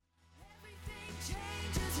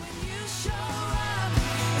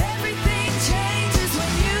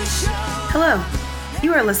Hello,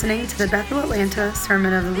 you are listening to the Bethel Atlanta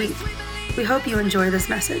Sermon of the Week. We hope you enjoy this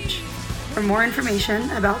message. For more information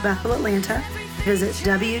about Bethel Atlanta, visit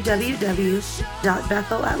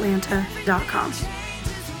www.bethelatlanta.com.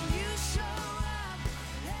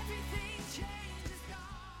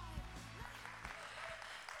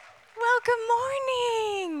 Well,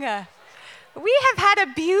 good morning. We have had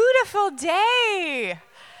a beautiful day.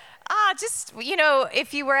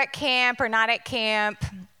 If you were at camp or not at camp,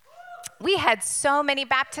 we had so many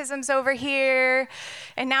baptisms over here,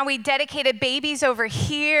 and now we dedicated babies over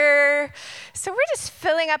here. So we're just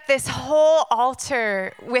filling up this whole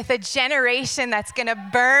altar with a generation that's going to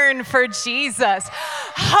burn for Jesus.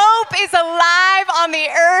 Hope is alive on the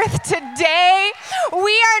earth today. We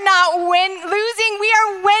are not losing, we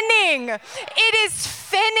are winning. It is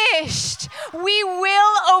finished. We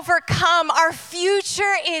will overcome. Our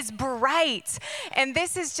future is bright. And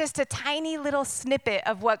this is just a tiny little snippet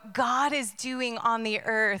of what God is doing on the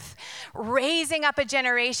earth, raising up a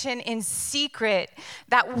generation in secret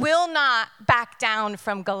that will not back down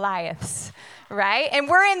from Goliaths, right? And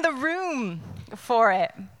we're in the room for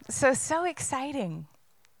it. So exciting.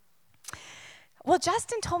 Well,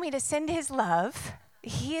 Justin told me to send his love.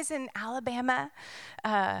 He is in Alabama,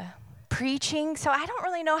 preaching, so I don't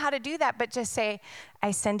really know how to do that, but just say,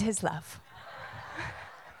 I send his love.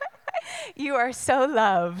 You are so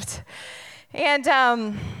loved. And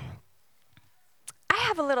I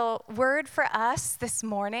have a little word for us this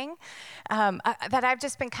morning that I've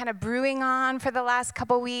just been kind of brewing on for the last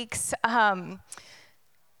couple weeks. A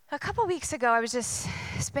couple weeks ago, I was just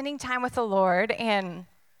spending time with the Lord, and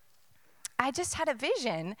I just had a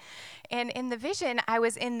vision. And in the vision, I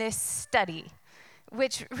was in this study,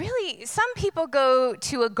 which really, some people go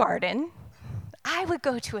to a garden. I would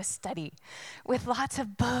go to a study with lots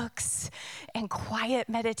of books and quiet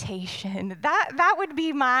meditation. That would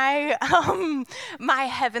be my my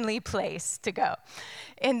heavenly place to go.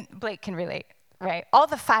 And Blake can relate, right? All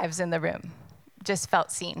the fives in the room just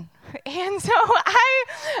felt seen. And so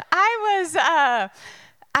I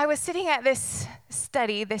was sitting at this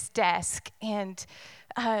study, this desk, and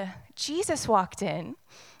Jesus walked in.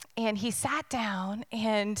 And he sat down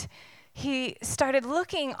and he started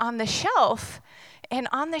looking on the shelf, and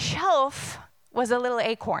on the shelf was a little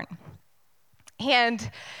acorn.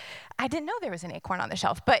 And I didn't know there was an acorn on the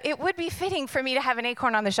shelf, but it would be fitting for me to have an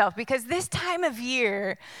acorn on the shelf because this time of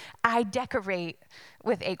year, I decorate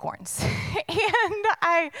with acorns. And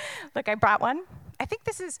I brought one. I think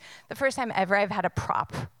this is the first time ever I've had a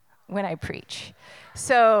prop when I preach.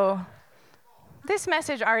 So this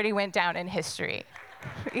message already went down in history,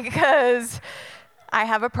 because I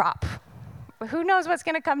have a prop. Who knows what's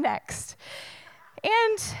going to come next?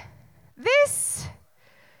 And this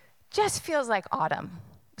just feels like autumn,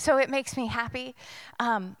 so it makes me happy.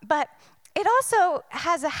 But it also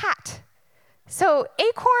has a hat. So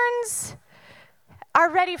acorns are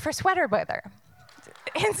ready for sweater weather.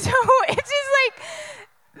 And so it's just like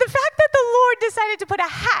the fact that the Lord decided to put a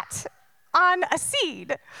hat on a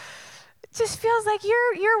seed just feels like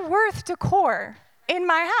you're worth decor in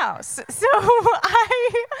my house. So I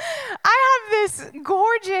have this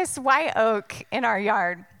gorgeous white oak in our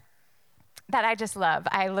yard that I just love.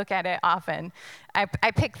 I look at it often.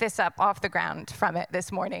 I picked this up off the ground from it this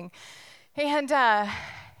morning. And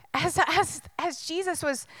as Jesus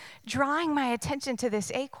was drawing my attention to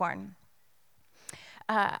this acorn,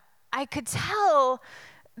 I could tell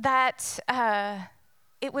that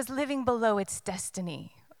it was living below its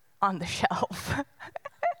destiny on the shelf.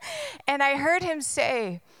 And I heard him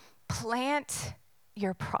say, plant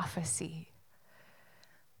your prophecy.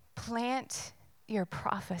 Plant your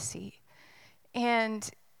prophecy. And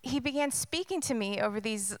he began speaking to me over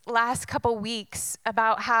these last couple weeks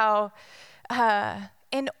about how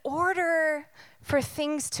in order for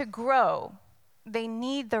things to grow, they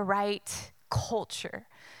need the right culture.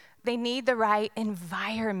 They need the right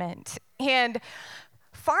environment. And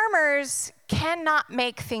farmers cannot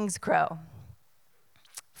make things grow.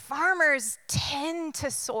 Farmers tend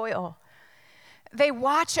to soil. They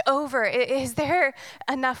watch over, is there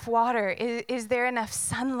enough water? Is there enough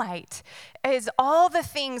sunlight? Is all the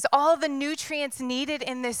things, all the nutrients needed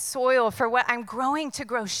in this soil for what I'm growing to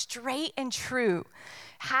grow straight and true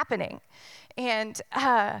happening? And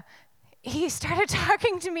he started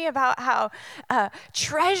talking to me about how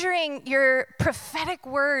treasuring your prophetic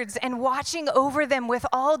words and watching over them with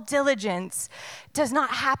all diligence does not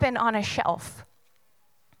happen on a shelf.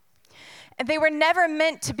 They were never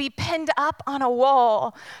meant to be pinned up on a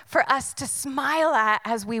wall for us to smile at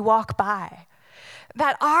as we walk by.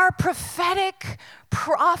 That our prophetic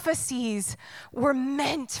prophecies were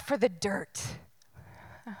meant for the dirt.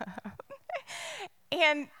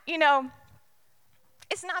 And,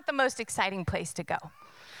 it's not the most exciting place to go.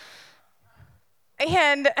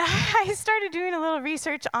 And I started doing a little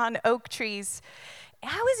research on oak trees.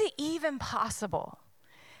 How is it even possible?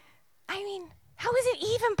 How is it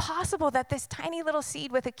even possible that this tiny little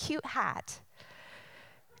seed with a cute hat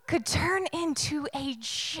could turn into a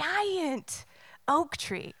giant oak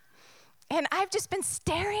tree? And I've just been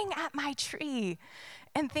staring at my tree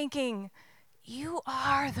and thinking, you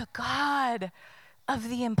are the God of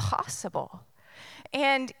the impossible.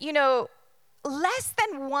 And, less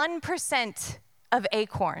than 1% of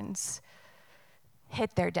acorns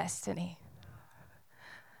hit their destiny.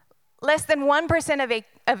 Less than 1%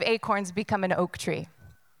 of acorns become an oak tree.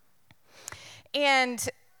 And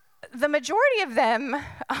the majority of them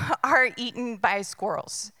are eaten by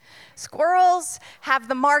squirrels. Squirrels have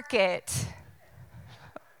the market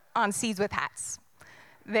on seeds with hats.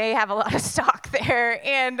 They have a lot of stock there.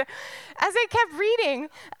 And as I kept reading,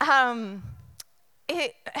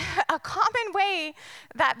 a common way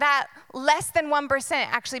that less than 1%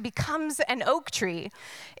 actually becomes an oak tree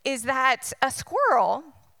is that a squirrel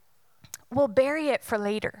will bury it for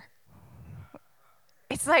later.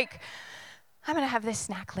 It's like, I'm going to have this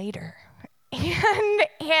snack later.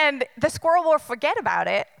 And the squirrel will forget about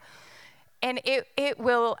it, and it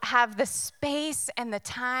will have the space and the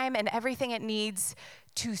time and everything it needs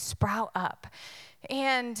to sprout up.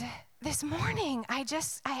 And this morning, I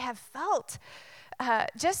have felt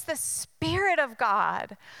just the Spirit of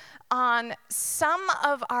God on some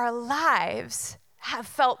of our lives have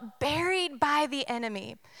felt buried by the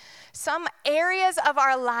enemy. Some areas of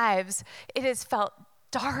our lives, it has felt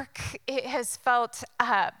dark. It has felt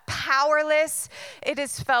powerless. It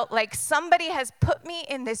has felt like somebody has put me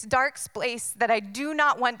in this dark place that I do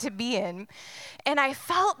not want to be in. And I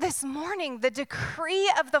felt this morning the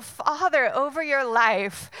decree of the Father over your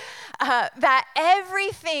life that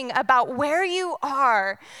everything about where you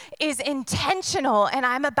are is intentional, and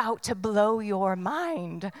I'm about to blow your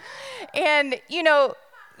mind. And,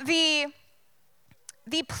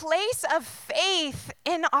 the place of faith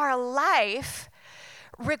in our life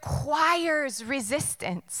requires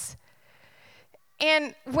resistance.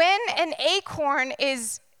 And when an acorn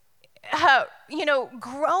is,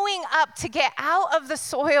 growing up to get out of the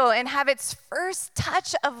soil and have its first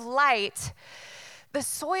touch of light, the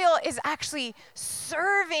soil is actually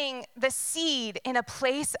serving the seed in a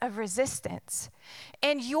place of resistance.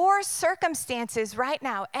 And your circumstances right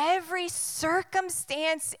now, every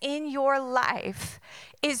circumstance in your life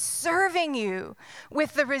is serving you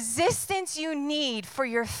with the resistance you need for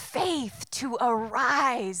your faith to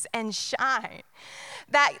arise and shine.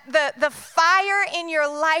 That the fire in your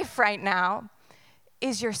life right now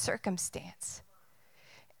is your circumstance.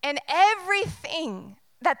 And everything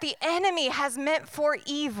that the enemy has meant for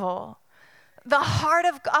evil, the heart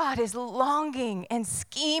of God is longing and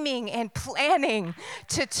scheming and planning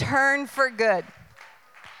to turn for good.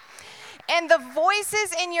 And the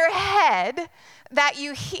voices in your head that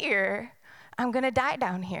you hear, I'm going to die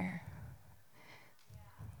down here.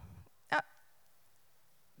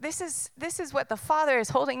 This is what the Father is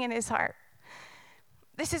holding in his heart.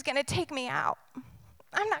 This is going to take me out.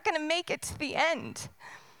 I'm not going to make it to the end.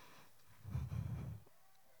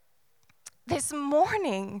 This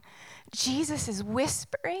morning, Jesus is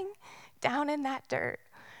whispering down in that dirt,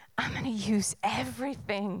 I'm going to use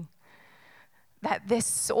everything that this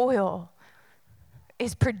soil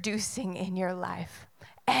is producing in your life.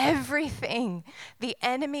 Everything the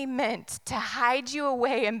enemy meant to hide you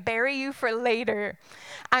away and bury you for later,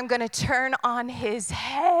 I'm going to turn on his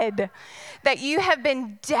head. That you have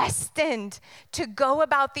been destined to go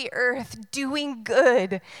about the earth doing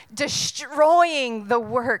good, destroying the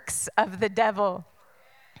works of the devil.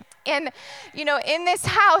 And, in this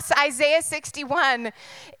house, Isaiah 61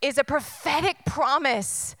 is a prophetic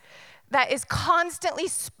promise that is constantly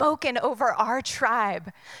spoken over our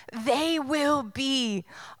tribe. They will be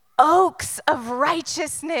oaks of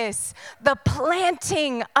righteousness, the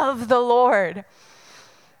planting of the Lord.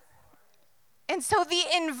 And so the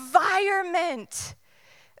environment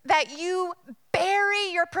that you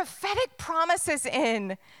bury your prophetic promises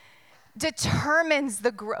in determines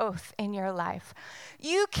the growth in your life.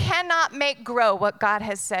 You cannot make grow what God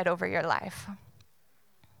has said over your life.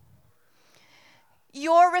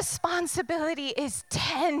 Your responsibility is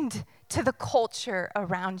tend to the culture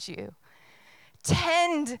around you.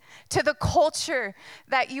 Tend to the culture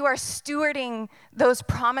that you are stewarding those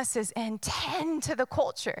promises in. Tend to the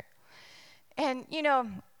culture. And,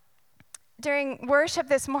 during worship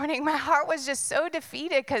this morning, my heart was just so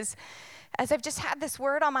defeated because as I've just had this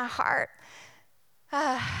word on my heart,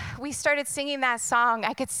 we started singing that song,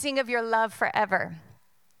 I Could Sing of Your Love Forever.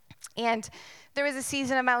 And there was a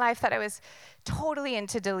season of my life that I was totally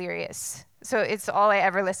into Delirious. So it's all I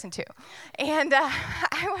ever listened to. And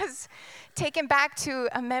I was taken back to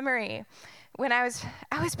a memory when I was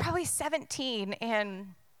probably 17,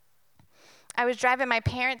 and I was driving my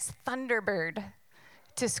parents' Thunderbird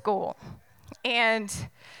to school. And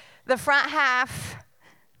the front half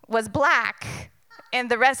was black, and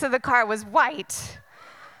the rest of the car was white,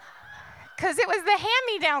 because it was the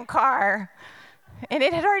hand-me-down car, and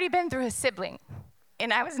it had already been through a sibling,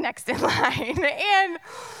 and I was next in line. And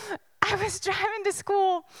I was driving to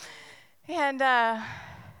school, and I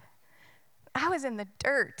was in the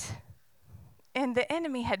dirt, and the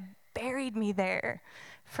enemy had buried me there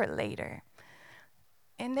for later.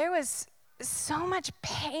 And there was so much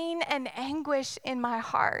pain and anguish in my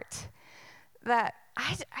heart that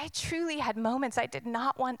I truly had moments I did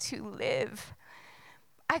not want to live.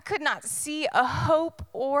 I could not see a hope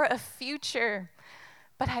or a future,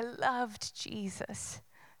 but I loved Jesus.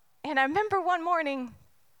 And I remember one morning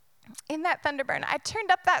in that Thunderbird, I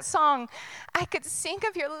turned up that song, I Could Sing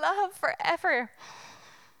of Your Love Forever.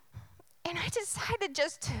 And I decided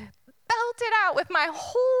just to belt it out with my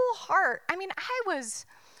whole heart. I mean, I was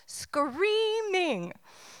screaming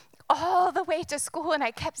all the way to school, and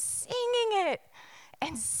I kept singing it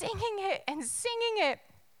and singing it and singing it.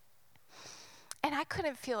 And I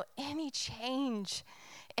couldn't feel any change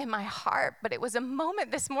in my heart, but it was a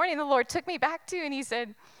moment this morning the Lord took me back to, and he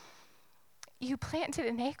said, you planted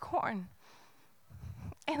an acorn,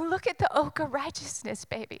 and look at the oak of righteousness,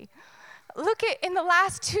 baby. Look at, in the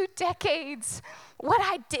last 2 decades, what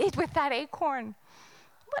I did with that acorn.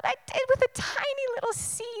 What I did with a tiny little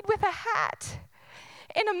seed with a hat.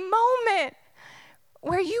 In a moment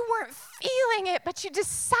where you weren't feeling it, but you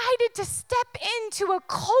decided to step into a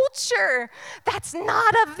culture that's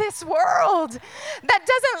not of this world, that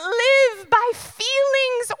doesn't live by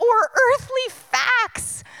feelings or earthly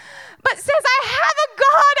facts, but says, I have a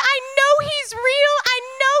God, I know he's real, I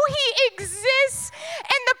know he exists,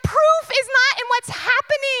 and the proof is not in what's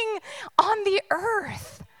happening on the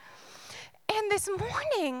earth. And this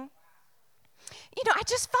morning, I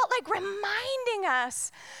just felt like reminding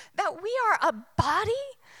us that we are a body,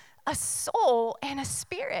 a soul, and a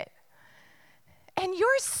spirit. And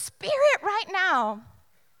your spirit right now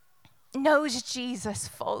knows Jesus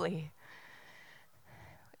fully.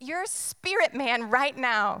 Your spirit man right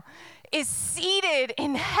now is seated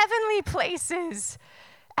in heavenly places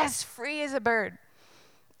as free as a bird.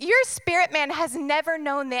 Your spirit man has never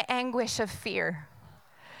known the anguish of fear.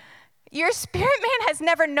 Your spirit man has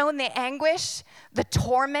never known the anguish, the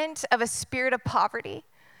torment of a spirit of poverty.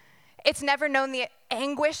 It's never known the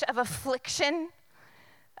anguish of affliction,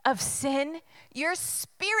 of sin. Your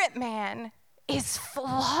spirit man is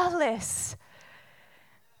flawless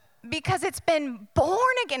because it's been born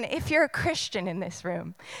again. If you're a Christian in this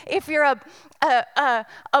room, if you're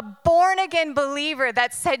a born again believer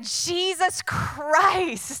that said Jesus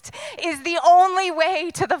Christ is the only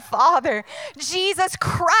way to the Father, Jesus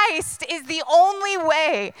Christ is the only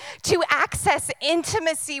way to access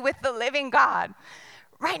intimacy with the living God.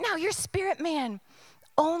 Right now, your spirit man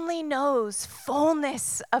only knows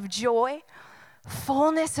fullness of joy,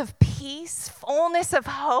 fullness of peace, fullness of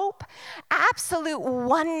hope, absolute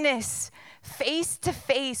oneness, face to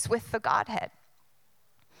face with the Godhead.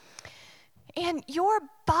 And your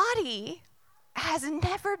body has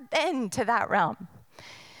never been to that realm.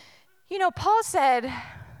 Paul said,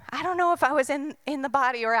 I don't know if I was in the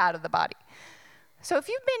body or out of the body. So if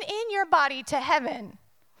you've been in your body to heaven,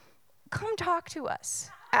 come talk to us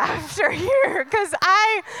after here, because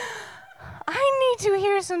I need to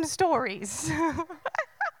hear some stories.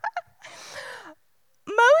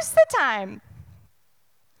 Most of the time,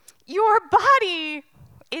 your body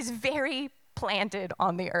is very planted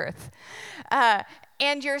on the earth.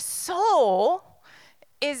 And your soul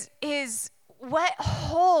is what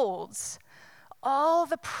holds all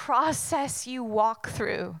the process you walk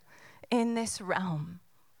through in this realm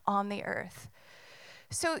on the earth.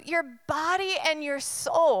 So your body and your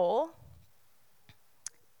soul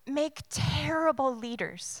make terrible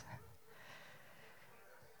leaders.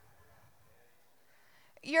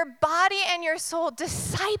 Your body and your soul,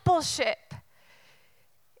 discipleship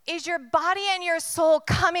is your body and your soul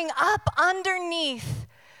coming up underneath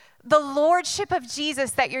the lordship of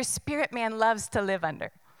Jesus that your spirit man loves to live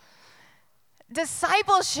under.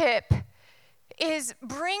 Discipleship is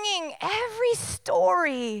bringing every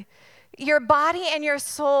story your body and your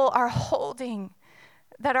soul are holding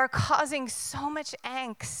that are causing so much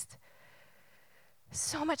angst,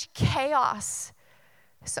 so much chaos,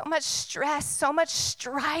 so much stress, so much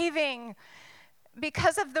striving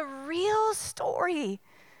because of the real story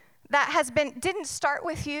that didn't start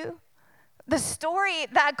with you. The story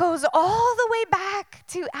that goes all the way back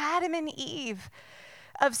to Adam and Eve,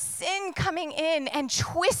 of sin coming in and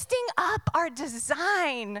twisting up our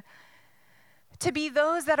design to be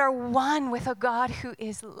those that are one with a God who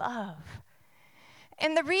is love.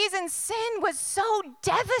 And the reason sin was so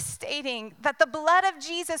devastating, that the blood of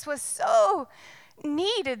Jesus was so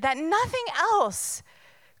needed, that nothing else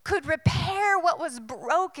could repair what was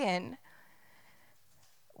broken,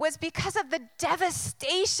 was because of the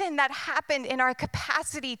devastation that happened in our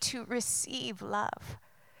capacity to receive love,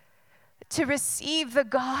 to receive the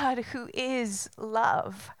God who is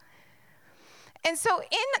love. And so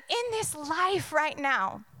in this life right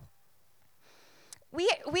now, we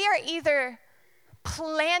are either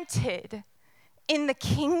planted in the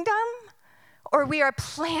kingdom, or we are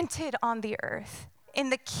planted on the earth in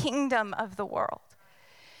the kingdom of the world.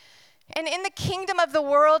 And in the kingdom of the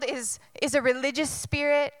world is a religious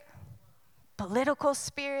spirit, political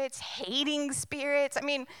spirits, hating spirits. I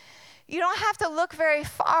mean, you don't have to look very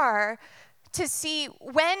far to see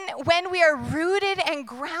when we are rooted and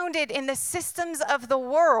grounded in the systems of the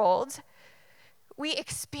world, we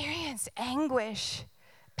experience anguish,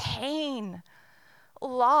 pain,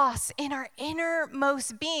 loss in our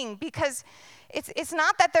innermost being, because it's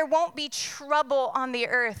not that there won't be trouble on the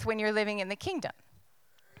earth when you're living in the kingdom.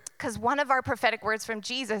 Because one of our prophetic words from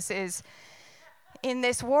Jesus is, in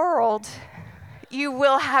this world, you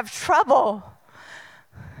will have trouble.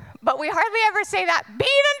 But we hardly ever say that. Be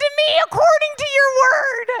it unto me according to your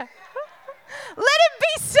word. Let it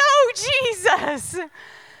be so, Jesus.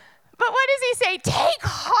 But what does he say? Take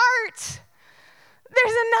heart.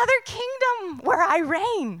 There's another kingdom where I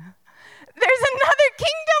reign. There's another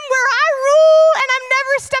kingdom where I rule, and I'm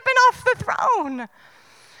never stepping off the throne.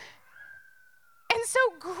 And so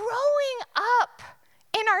growing up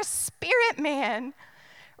in our spirit man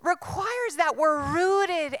requires that we're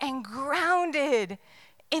rooted and grounded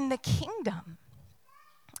in the kingdom.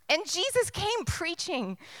 And Jesus came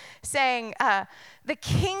preaching, saying, the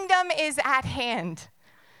kingdom is at hand.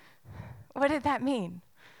 What did that mean?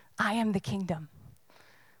 I am the kingdom.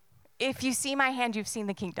 If you see my hand, you've seen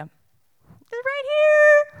the kingdom. It's right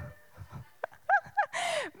here.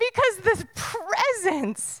 Because the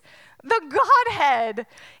presence, the Godhead,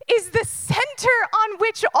 is the center on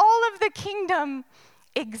which all of the kingdom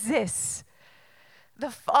exists. The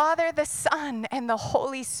Father, the Son, and the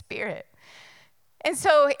Holy Spirit. And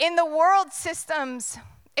so in the world systems,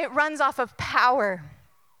 it runs off of power,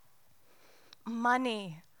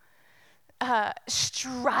 money,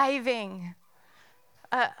 striving,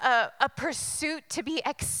 a pursuit to be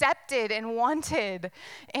accepted and wanted,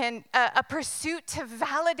 and a pursuit to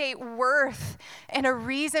validate worth and a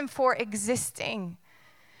reason for existing.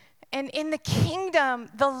 And in the kingdom,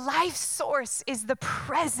 the life source is the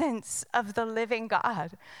presence of the living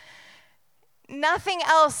God. Nothing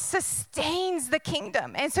else sustains the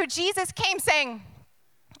kingdom. And so Jesus came saying,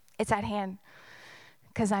 it's at hand,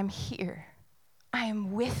 because I'm here. I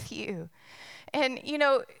am with you. And, you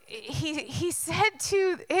know, he said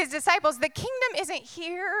to his disciples, the kingdom isn't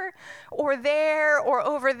here or there or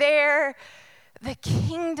over there. The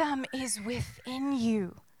kingdom is within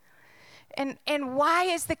you. And why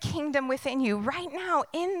is the kingdom within you? Right now,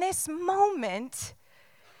 in this moment,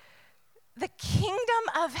 the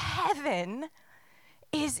kingdom of heaven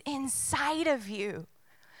is inside of you.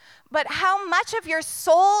 But how much of your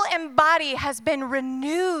soul and body has been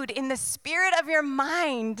renewed in the spirit of your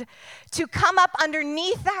mind to come up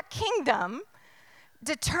underneath that kingdom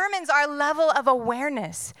determines our level of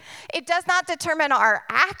awareness. It does not determine our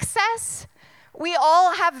access. We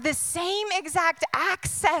all have the same exact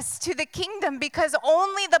access to the kingdom because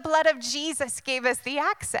only the blood of Jesus gave us the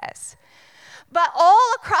access. But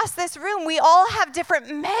all across this room, we all have different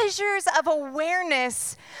measures of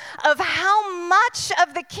awareness of how much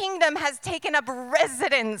of the kingdom has taken up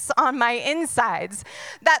residence on my insides.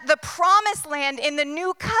 That the promised land in the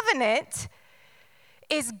new covenant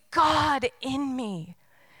is God in me.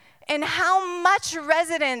 And how much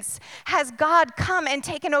residence has God come and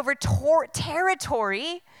taken over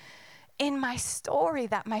territory in my story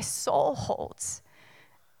that my soul holds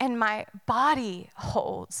and my body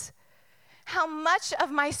holds. How much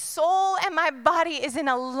of my soul and my body is in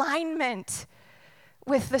alignment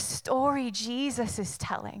with the story Jesus is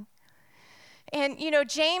telling. And, you know,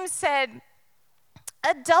 James said,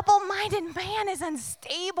 a double-minded man is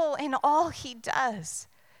unstable in all he does.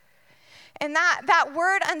 And that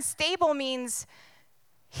word unstable means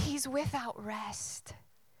he's without rest.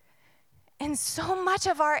 And so much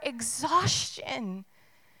of our exhaustion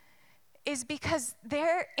is because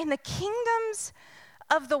there in the kingdoms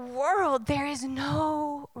of the world, there is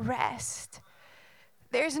no rest.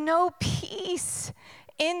 There's no peace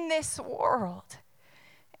in this world.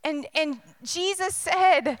 And Jesus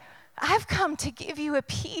said, I've come to give you a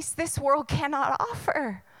peace this world cannot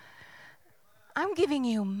offer. I'm giving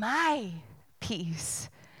you my peace,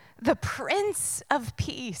 the Prince of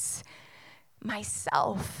Peace,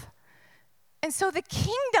 myself. And so the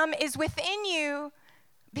kingdom is within you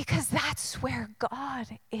because that's where God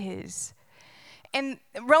is. And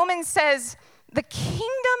Romans says, the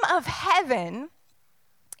kingdom of heaven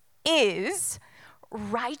is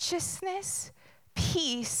righteousness,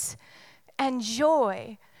 peace, and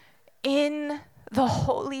joy in the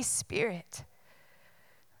Holy Spirit.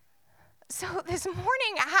 So this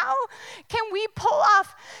morning, how can we pull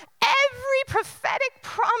off every prophetic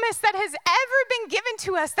promise that has ever been given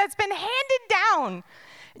to us, that's been handed down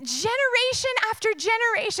generation after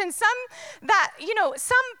generation?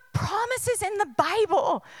 Some promises in the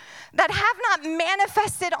Bible that have not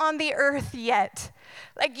manifested on the earth yet.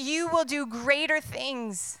 Like, you will do greater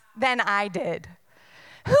things than I did.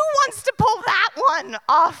 Who wants to pull that one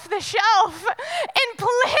off the shelf and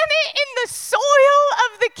plant it in the soil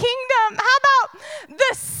of the kingdom? How about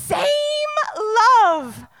the same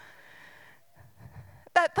love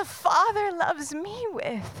that the Father loves me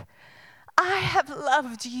with, I have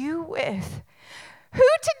loved you with? Who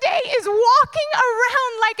today is walking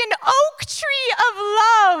around like an oak tree of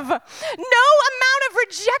love? No amount of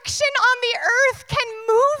rejection on the earth can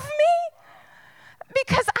move me,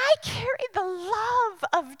 because I carry the love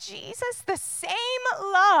of Jesus, the same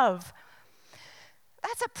love.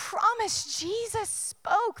 That's a promise Jesus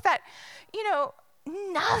spoke, that,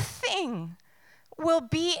 nothing will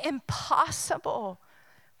be impossible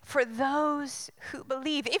for those who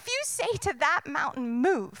believe. If you say to that mountain,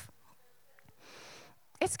 move,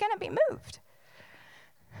 it's going to be moved.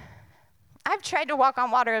 I've tried to walk on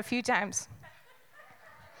water a few times.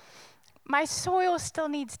 My soil still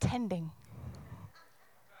needs tending.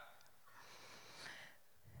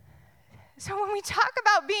 So when we talk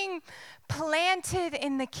about being planted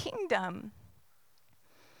in the kingdom,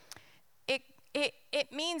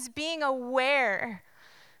 it means being aware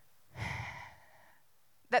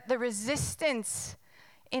that the resistance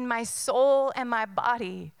in my soul and my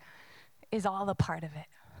body is all a part of it.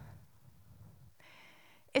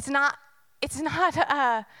 It's not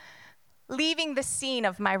leaving the scene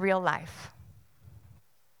of my real life.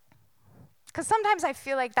 Because sometimes I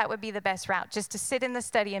feel like that would be the best route, just to sit in the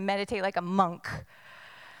study and meditate like a monk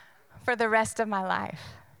for the rest of my life.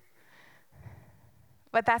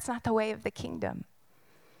 But that's not the way of the kingdom.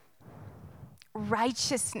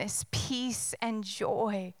 Righteousness, peace, and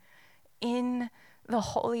joy in the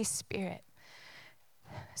Holy Spirit.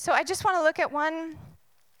 So I just want to look at one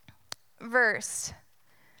verse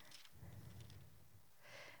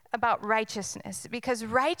about righteousness, because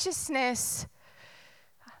righteousness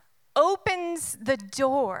opens the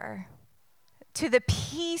door to the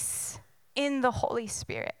peace in the Holy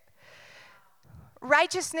Spirit.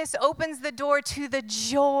 Righteousness opens the door to the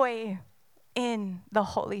joy in the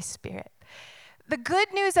Holy Spirit. The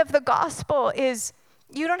good news of the gospel is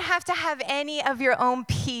you don't have to have any of your own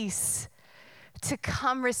peace to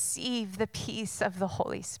come receive the peace of the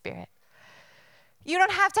Holy Spirit. You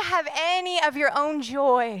don't have to have any of your own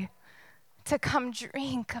joy to come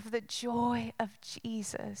drink of the joy of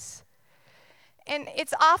Jesus. And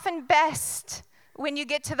it's often best when you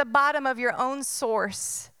get to the bottom of your own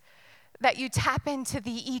source that you tap into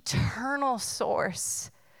the eternal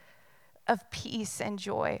source of peace and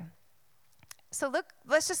joy. So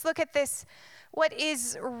let's just look at this. What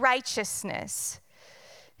is righteousness?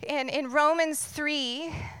 And in Romans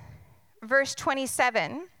 3, verse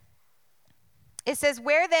 27, it says,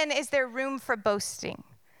 "Where then is there room for boasting?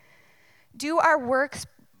 Do our works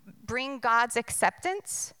bring God's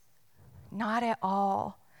acceptance? Not at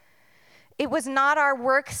all. It was not our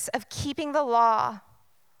works of keeping the law,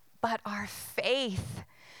 but our faith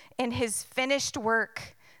in his finished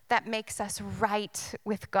work that makes us right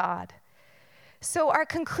with God." So our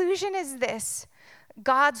conclusion is this: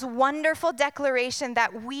 God's wonderful declaration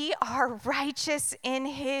that we are righteous in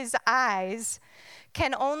his eyes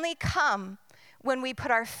can only come when we put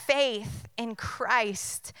our faith in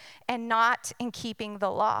Christ and not in keeping the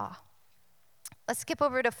law. Let's skip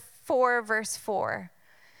over to 4, verse 4.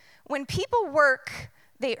 When people work,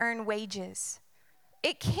 they earn wages.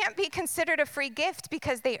 It can't be considered a free gift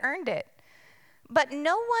because they earned it. But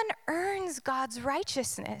no one earns God's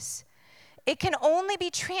righteousness. It can only be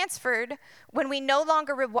transferred when we no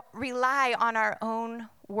longer rely on our own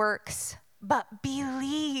works but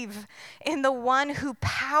believe in the one who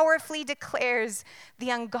powerfully declares the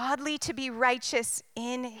ungodly to be righteous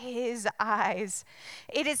in his eyes.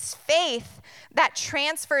 It is faith that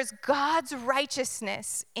transfers God's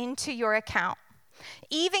righteousness into your account.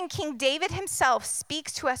 Even King David himself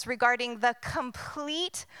speaks to us regarding the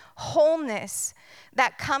complete wholeness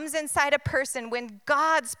that comes inside a person when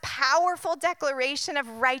God's powerful declaration of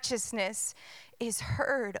righteousness is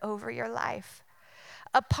heard over your life.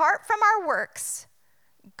 Apart from our works,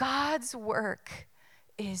 God's work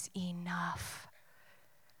is enough.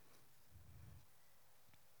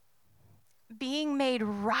 Being made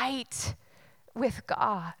right with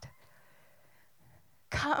God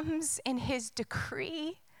comes in his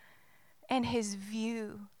decree and his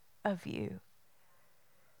view of you.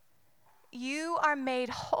 You are made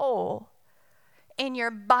whole in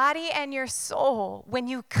your body and your soul when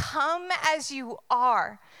you come as you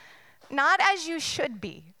are. Not as you should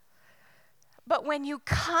be, but when you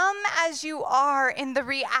come as you are in the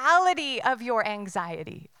reality of your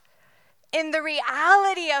anxiety, in the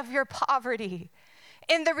reality of your poverty,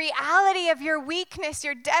 in the reality of your weakness,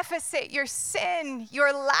 your deficit, your sin,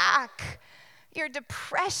 your lack, your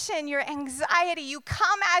depression, your anxiety. You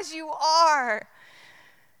come as you are,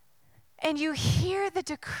 and you hear the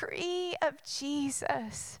decree of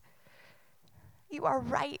Jesus. You are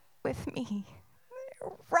right with me.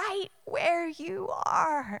 Right where you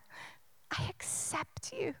are. I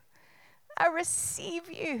accept you. I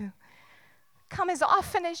receive you. Come as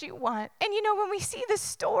often as you want. And you know, when we see the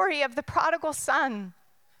story of the prodigal son,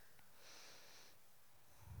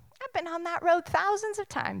 I've been on that road thousands of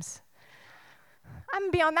times. I'm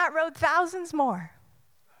going to be on that road thousands more.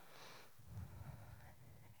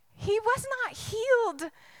 He was not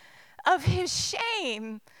healed of his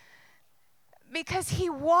shame because he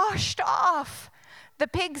washed off the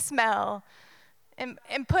pig smell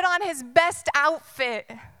and put on his best outfit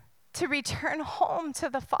to return home to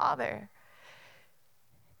the Father.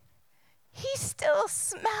 He still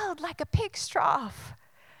smelled like a pig's trough.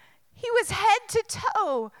 He was head to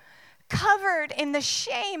toe covered in the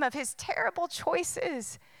shame of his terrible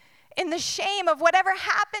choices, in the shame of whatever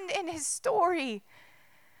happened in his story,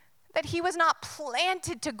 that he was not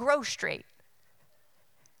planted to grow straight.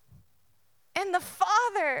 And the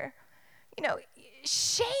Father, you know,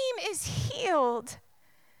 shame is healed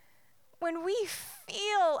when we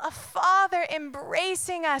feel a Father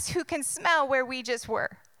embracing us who can smell where we just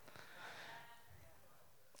were.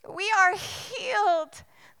 We are healed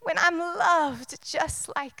when I'm loved just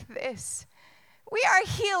like this. We are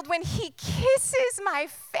healed when he kisses my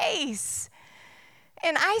face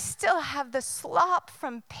and I still have the slop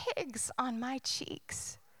from pigs on my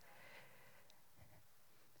cheeks.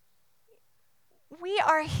 We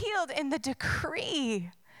are healed in the decree.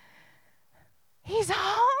 He's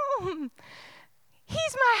home.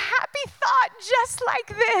 He's my happy thought just like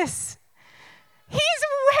this. He's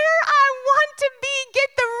where I want to be. Get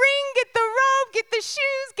the ring, get the robe, get the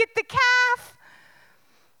shoes, get the calf.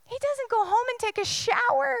 He doesn't go home and take a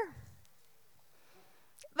shower.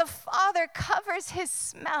 The Father covers his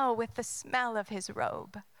smell with the smell of his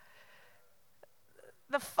robe.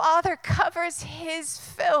 The Father covers his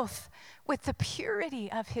filth with the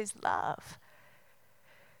purity of his love.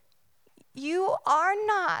 You are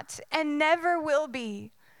not and never will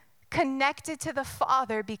be connected to the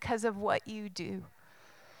Father because of what you do.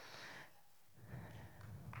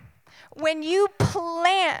 When you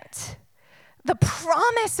plant the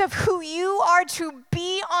promise of who you are to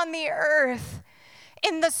be on the earth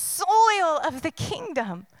in the soil of the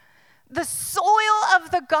kingdom, the soil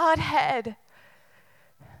of the Godhead,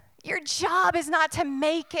 your job is not to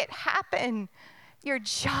make it happen. Your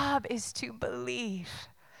job is to believe.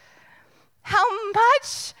 How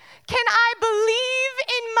much can I believe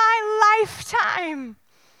in my lifetime?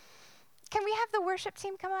 Can we have the worship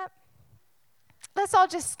team come up? Let's all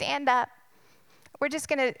just stand up. We're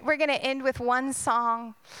gonna end with one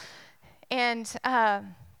song, and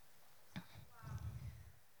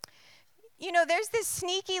you know, there's this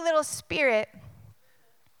sneaky little spirit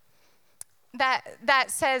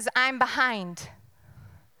that says, I'm behind.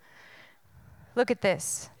 Look at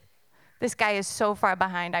this. This guy is so far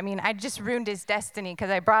behind. I mean, I just ruined his destiny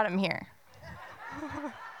because I brought him here.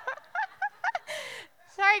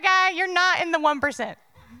 Sorry, guy, you're not in the 1%.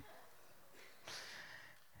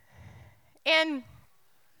 And,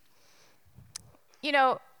 you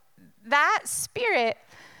know, that spirit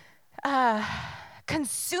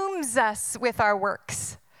consumes us with our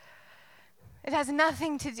works. It has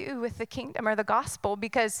nothing to do with the kingdom or the gospel,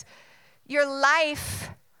 because your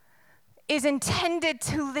life is intended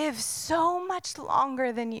to live so much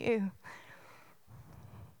longer than you.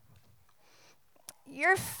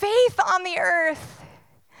 your faith on the earth.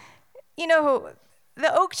 You know,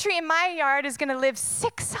 the oak tree in my yard is going to live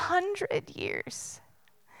 600 years.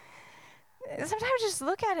 Sometimes I just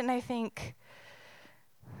look at it and I think,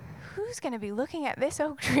 who's going to be looking at this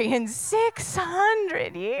oak tree in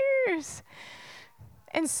 600 years?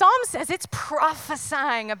 And Psalm says it's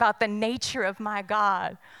prophesying about the nature of my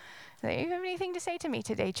God. Do you have anything to say to me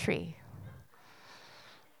today, tree?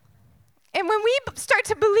 And when we start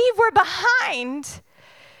to believe we're behind,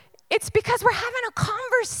 it's because we're having a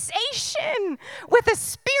conversation with a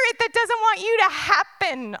spirit that doesn't want you to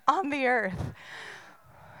happen on the earth.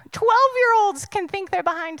 12-year-olds can think they're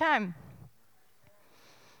behind time.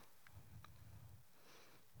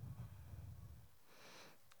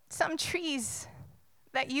 Some trees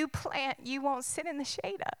that you plant, you won't sit in the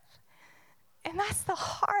shade of. And that's the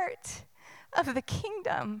heart of the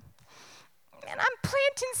kingdom. And I'm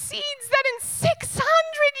planting seeds that in 600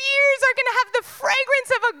 years are going to have the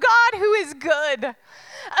fragrance of a God who is good,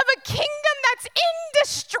 of a kingdom that's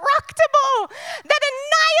indestructible, that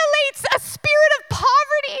annihilates a spirit of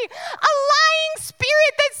poverty, a lying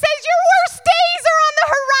spirit that says your worst days are on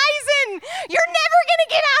the horizon. You're never going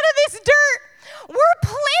to get out of this dirt. We're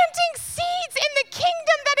planting seeds in the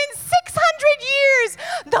kingdom that in 600 years,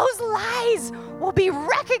 those lies will be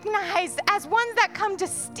recognized as ones that come to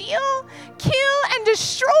steal, kill, and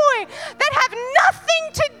destroy, that have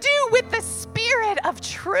nothing to do with the spirit of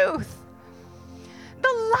truth.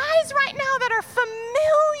 The lies right now that are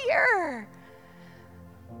familiar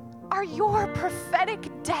are your prophetic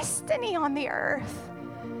destiny on the earth.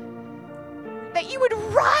 That you would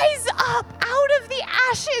rise up out of the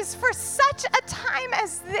ashes for such a time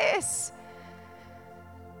as this,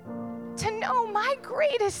 to know my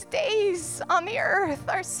greatest days on the earth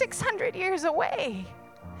are 600 years away.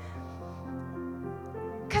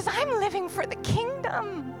 Because I'm living for the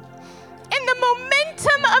kingdom. And the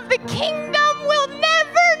momentum of the kingdom will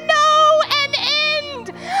never know an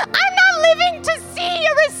end. I'm not living to see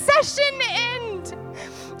a recession end.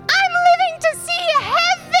 I'm living to see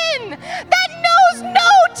heaven that knows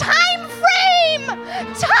no time frame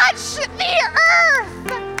touch the earth.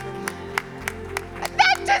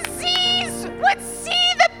 That disease would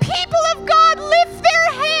see the people of God lift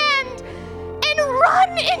their hand and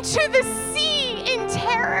run into the sea in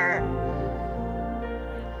terror.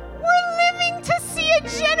 We're living to see a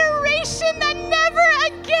generation that never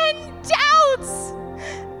again doubts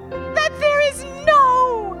that there is no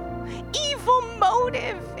evil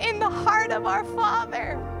motive in the heart of our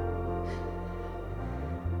Father.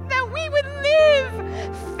 That we would live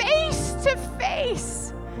face to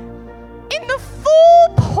face in the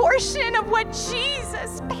full portion of what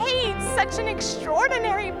Jesus paid such an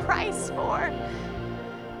extraordinary price for.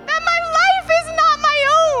 That my life is not my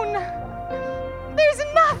own. There's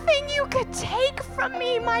nothing you could take from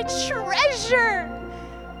me. My treasure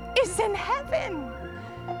is in heaven.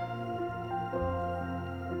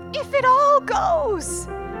 If it all goes,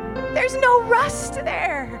 there's no rust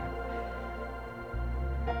there.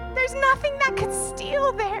 There's nothing that could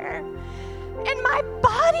steal there. And my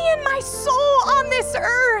body and my soul on this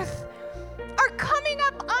earth are coming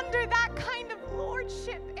up under that kind of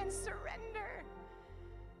lordship and surrender.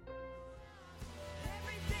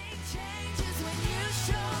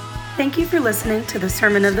 Thank you for listening to the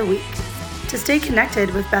Sermon of the Week. To stay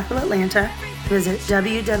connected with Bethel Atlanta, visit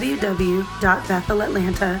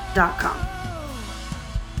www.bethelatlanta.com.